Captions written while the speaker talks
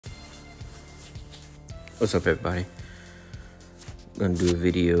What's up, everybody? I'm gonna do a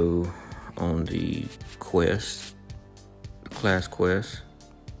video on the quest, class quest.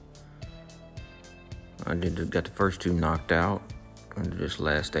 Got the first two knocked out under this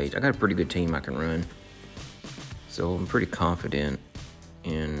last stage. I got a pretty good team I can run, so I'm pretty confident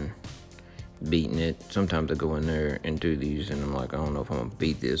in beating it. Sometimes I go in there and do these, and I'm like, I don't know if I'm gonna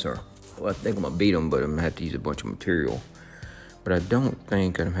beat this, or well, I think I'm gonna beat them, but I'm gonna have to use a bunch of material. But I don't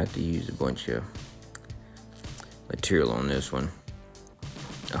think I'm gonna have to use a bunch of material on this one.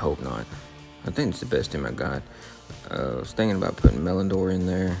 I hope not. I think it's the best team I got. I was thinking about putting Melindor in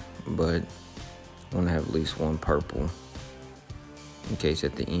there, but I want to have at least one purple in case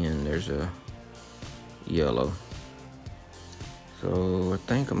at the end there's a yellow. So I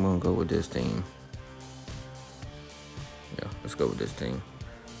think I'm gonna go with this team. Yeah, let's go with this team.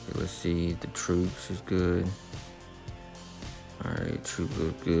 Okay, let's see, the troops is good. Alright, troops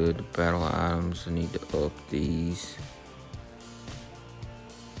look good. The battle items, I need to up these.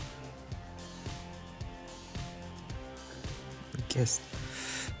 Guess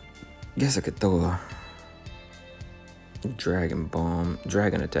I could throw a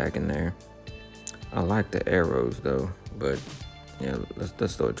dragon attack in there. I like the arrows though, but yeah,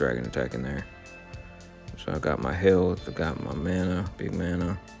 let's throw a dragon attack in there. So I got my health, I got my mana, big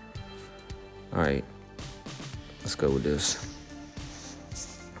mana. Alright, let's go with this.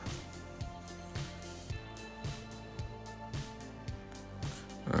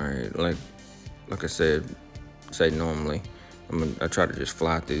 Alright, like I said, normally, I try to just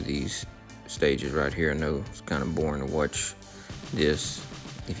fly through these stages right here. I know it's kind of boring to watch this.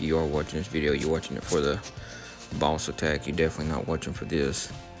 If you are watching this video, you're watching it for the boss attack. You're definitely not watching for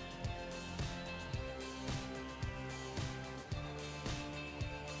this.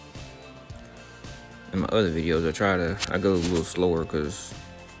 In my other videos, I go a little slower because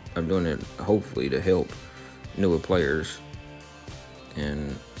I'm doing it hopefully to help newer players.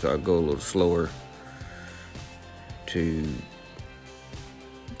 And so I go a little slower to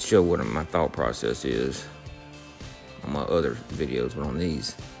show what my thought process is on my other videos, but on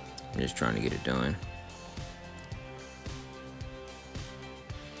these, I'm just trying to get it done.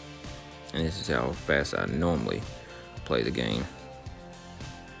 And this is how fast I normally play the game.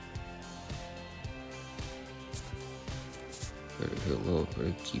 Better heal up, but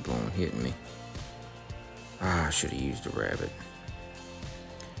they keep on hitting me. I should have used the rabbit.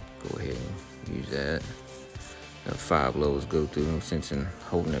 Go ahead and use that. Got 5 lows go through, no sense in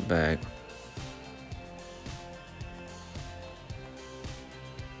holding it back.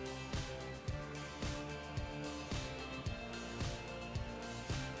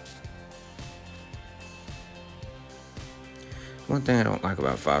 One thing I don't like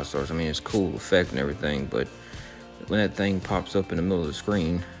about 5 stars, I mean, it's cool effect and everything, but when that thing pops up in the middle of the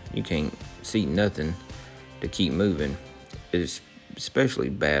screen, you can't see nothing to keep moving. It's especially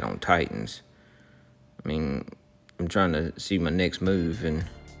bad on Titans. I mean, I'm trying to see my next move, and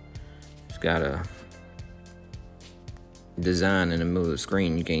it's got a design in the middle of the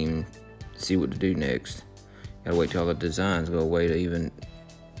screen. You can't even see what to do next. Gotta wait till all the designs go away to even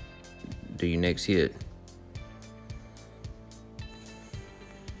do your next hit.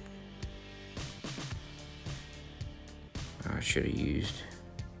 I should have used.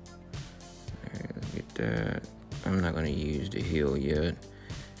 Alright, let's get that. I'm not gonna use the heal yet.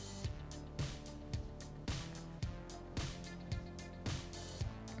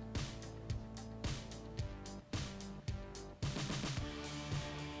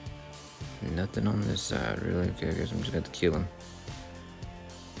 Nothing on this side, really. Okay, I guess I'm just gonna have to kill him.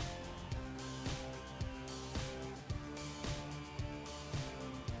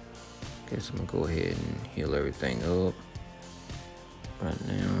 Guess I'm gonna go ahead and heal everything up right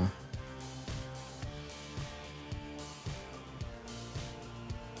now.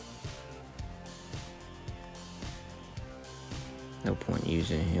 No point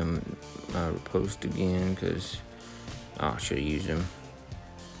using him post again, because I should have used him.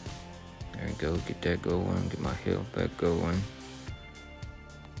 There we go, get that going, get my health back going.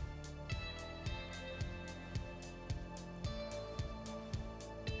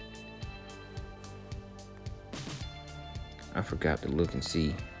 I forgot to look and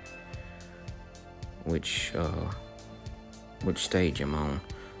see which stage I'm on.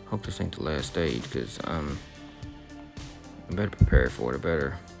 Hope this ain't the last stage, because I better prepare for it. I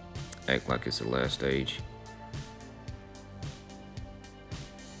better act like it's the last stage.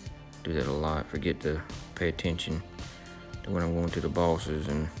 Do that a lot. Forget to pay attention to when I'm going to the bosses,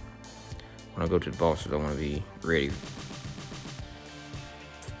 and when I go to the bosses, I want to be ready.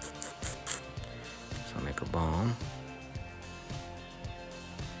 So I make a bomb.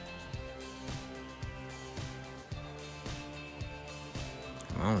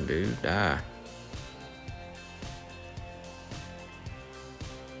 on, dude, die.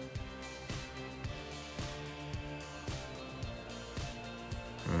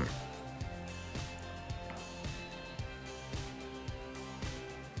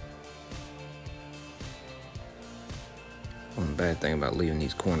 One bad thing about leaving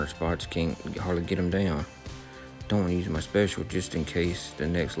these corner spots, can't hardly get them down. Don't want to use my special just in case the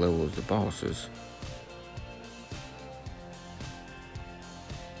next level is the bosses.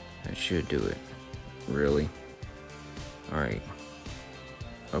 That should do it. Really? Alright.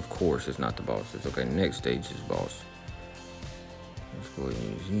 Of course it's not the bosses. Okay, next stage is boss. Let's go ahead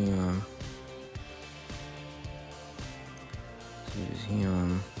and use him. Let's use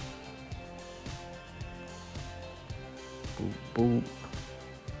him. Boop, boop.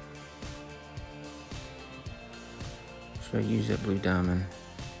 Should I use that blue diamond?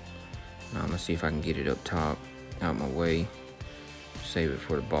 No, I'm gonna see if I can get it up top, out my way. Save it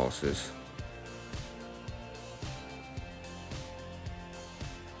for the bosses.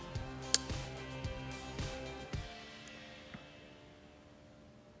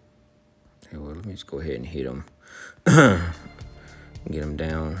 Okay, well, let me just go ahead and hit them. Get them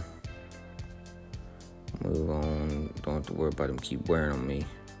down. Move on. Don't have to worry about them keep wearing on me.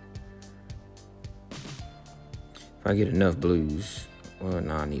 If I get enough blues, well,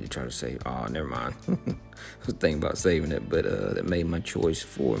 no, I need to try to save. Oh, never mind. I was thinking about saving it, but that made my choice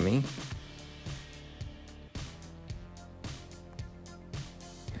for me.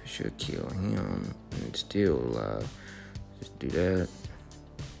 I should kill him and still alive. Just do that.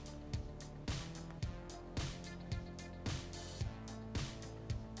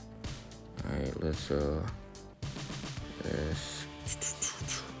 Alright, let's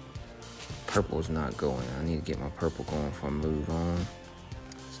purple's not going. I need to get my purple going before I move on.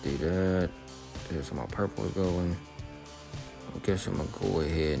 Let's do that. There's my purple going. I guess I'm gonna go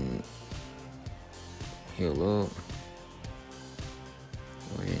ahead and heal up.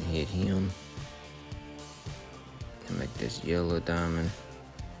 Go ahead and hit him. And make this yellow diamond.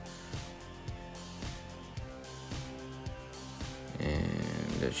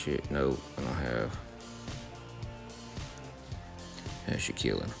 And that shit, nope, I don't have. That should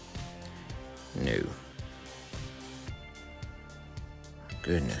kill him. No.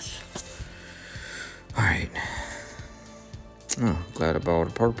 Goodness. Alright. Oh, glad I bought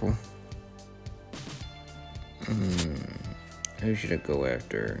a purple. Who should I go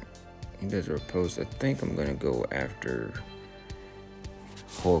after? He does a riposte. I think I'm gonna go after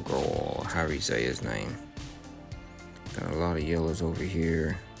Horgor, or however you say his name. Got a lot of yellows over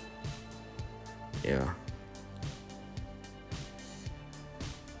here. Yeah.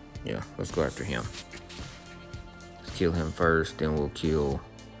 Yeah, let's go after him. Let's kill him first, then we'll kill.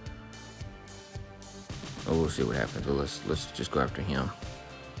 Oh, we'll see what happens. But let's just go after him.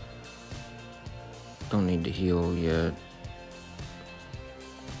 Don't need to heal yet.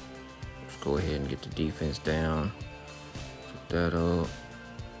 Let's go ahead and get the defense down. Put that up.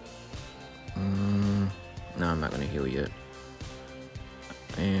 No, I'm not gonna heal yet.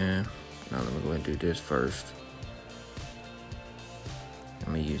 And now let me go ahead and do this first.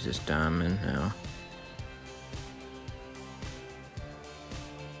 I'm gonna use this diamond now.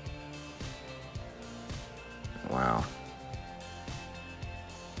 Wow.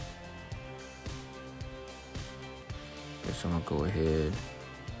 Guess I'm gonna go ahead.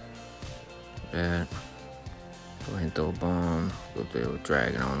 That. Go ahead and throw a bomb. Go there with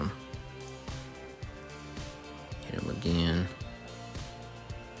dragon on him. Hit him again.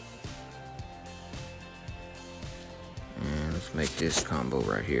 And let's make this combo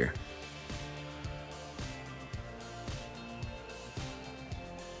right here.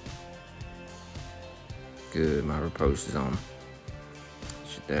 Good, my riposte is on.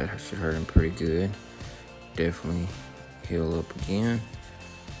 That should hurt him pretty good. Definitely heal up again.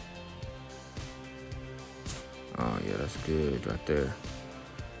 Oh yeah, that's good right there.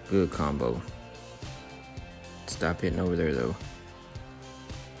 Good combo. Stop hitting over there though.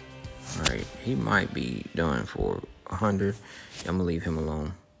 Alright, he might be done for 100. I'm gonna leave him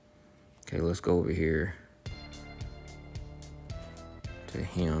alone. Okay, let's go over here to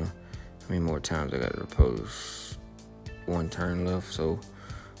him. How many more times I got to repose? One turn left, so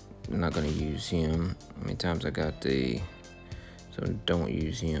I'm not gonna use him. How many times I got the, so don't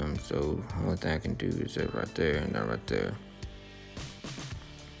use him. So the only thing I can do is that right there and that right there.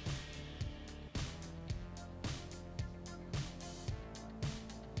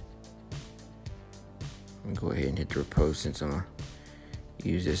 Go ahead and hit the repose since I'm gonna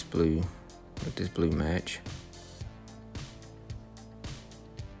use this blue with this blue match.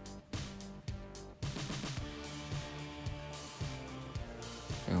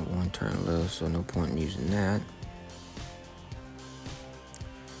 Got one turn left, so no point in using that.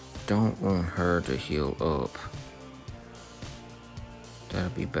 Don't want her to heal up. That'll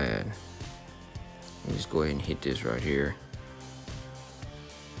be bad. Let me just go ahead and hit this right here.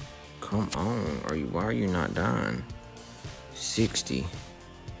 Come on, why are you not dying? 60.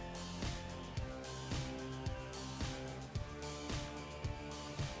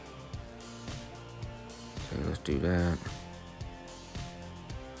 Okay, let's do that.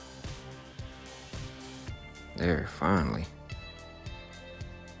 There, finally.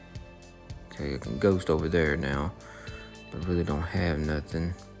 Okay, I can ghost over there now, but really don't have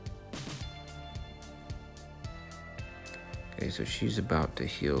nothing. Okay, so she's about to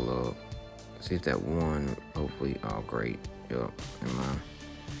heal up. See if that one, hopefully, oh great. Yup, never mind.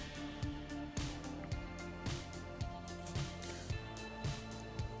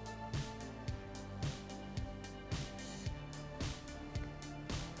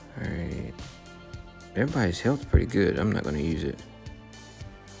 Alright. Everybody's health's pretty good. I'm not gonna use it.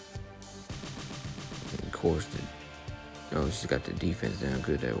 Of course, she's got the defense down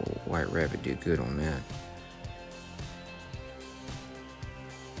good. That White Rabbit did good on that.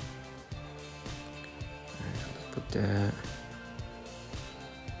 Put that.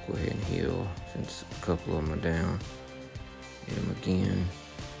 Go ahead and heal since a couple of them are down. Hit them again.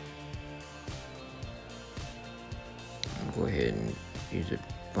 I'll go ahead and use a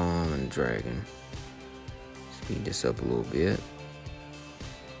bomb and dragon. Speed this up a little bit.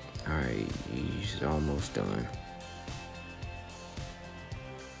 Alright, he's almost done.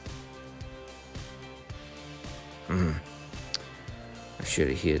 I should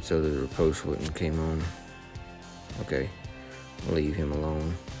have hit so that the riposte wouldn't have came on. Okay, I'll leave him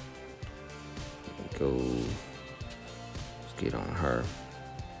alone. Let's get on her.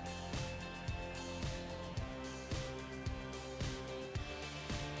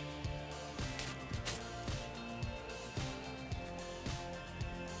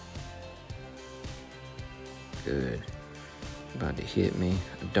 Good. About to hit me.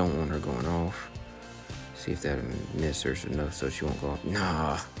 I don't want her going off. See if that'll miss her enough so she won't go off.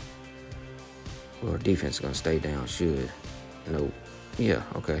 Nah. Well, her defense is gonna stay down. Should. Nope. Yeah,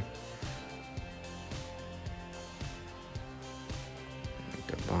 okay. Make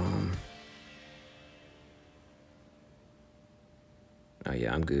the bomb. Oh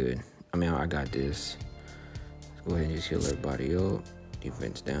yeah, I'm good. I mean, I got this. Let's go ahead and just heal everybody up.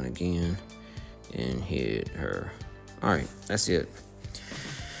 Defense down again. And hit her. Alright, that's it.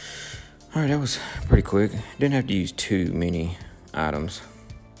 Alright, that was pretty quick. Didn't have to use too many items.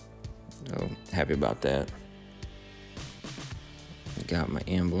 So, happy about that. Got my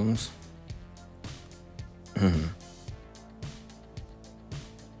emblems.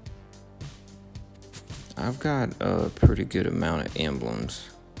 I've got a pretty good amount of emblems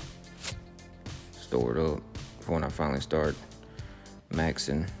stored up for when I finally start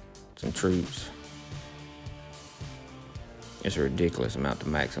maxing some troops. It's a ridiculous amount to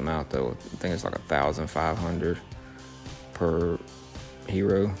max them out though. I think it's like 1,500 per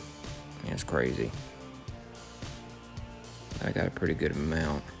hero. It's crazy. I got a pretty good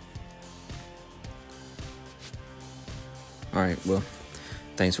amount. Alright, well,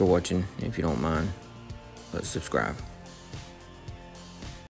 thanks for watching. If you don't mind, let's subscribe.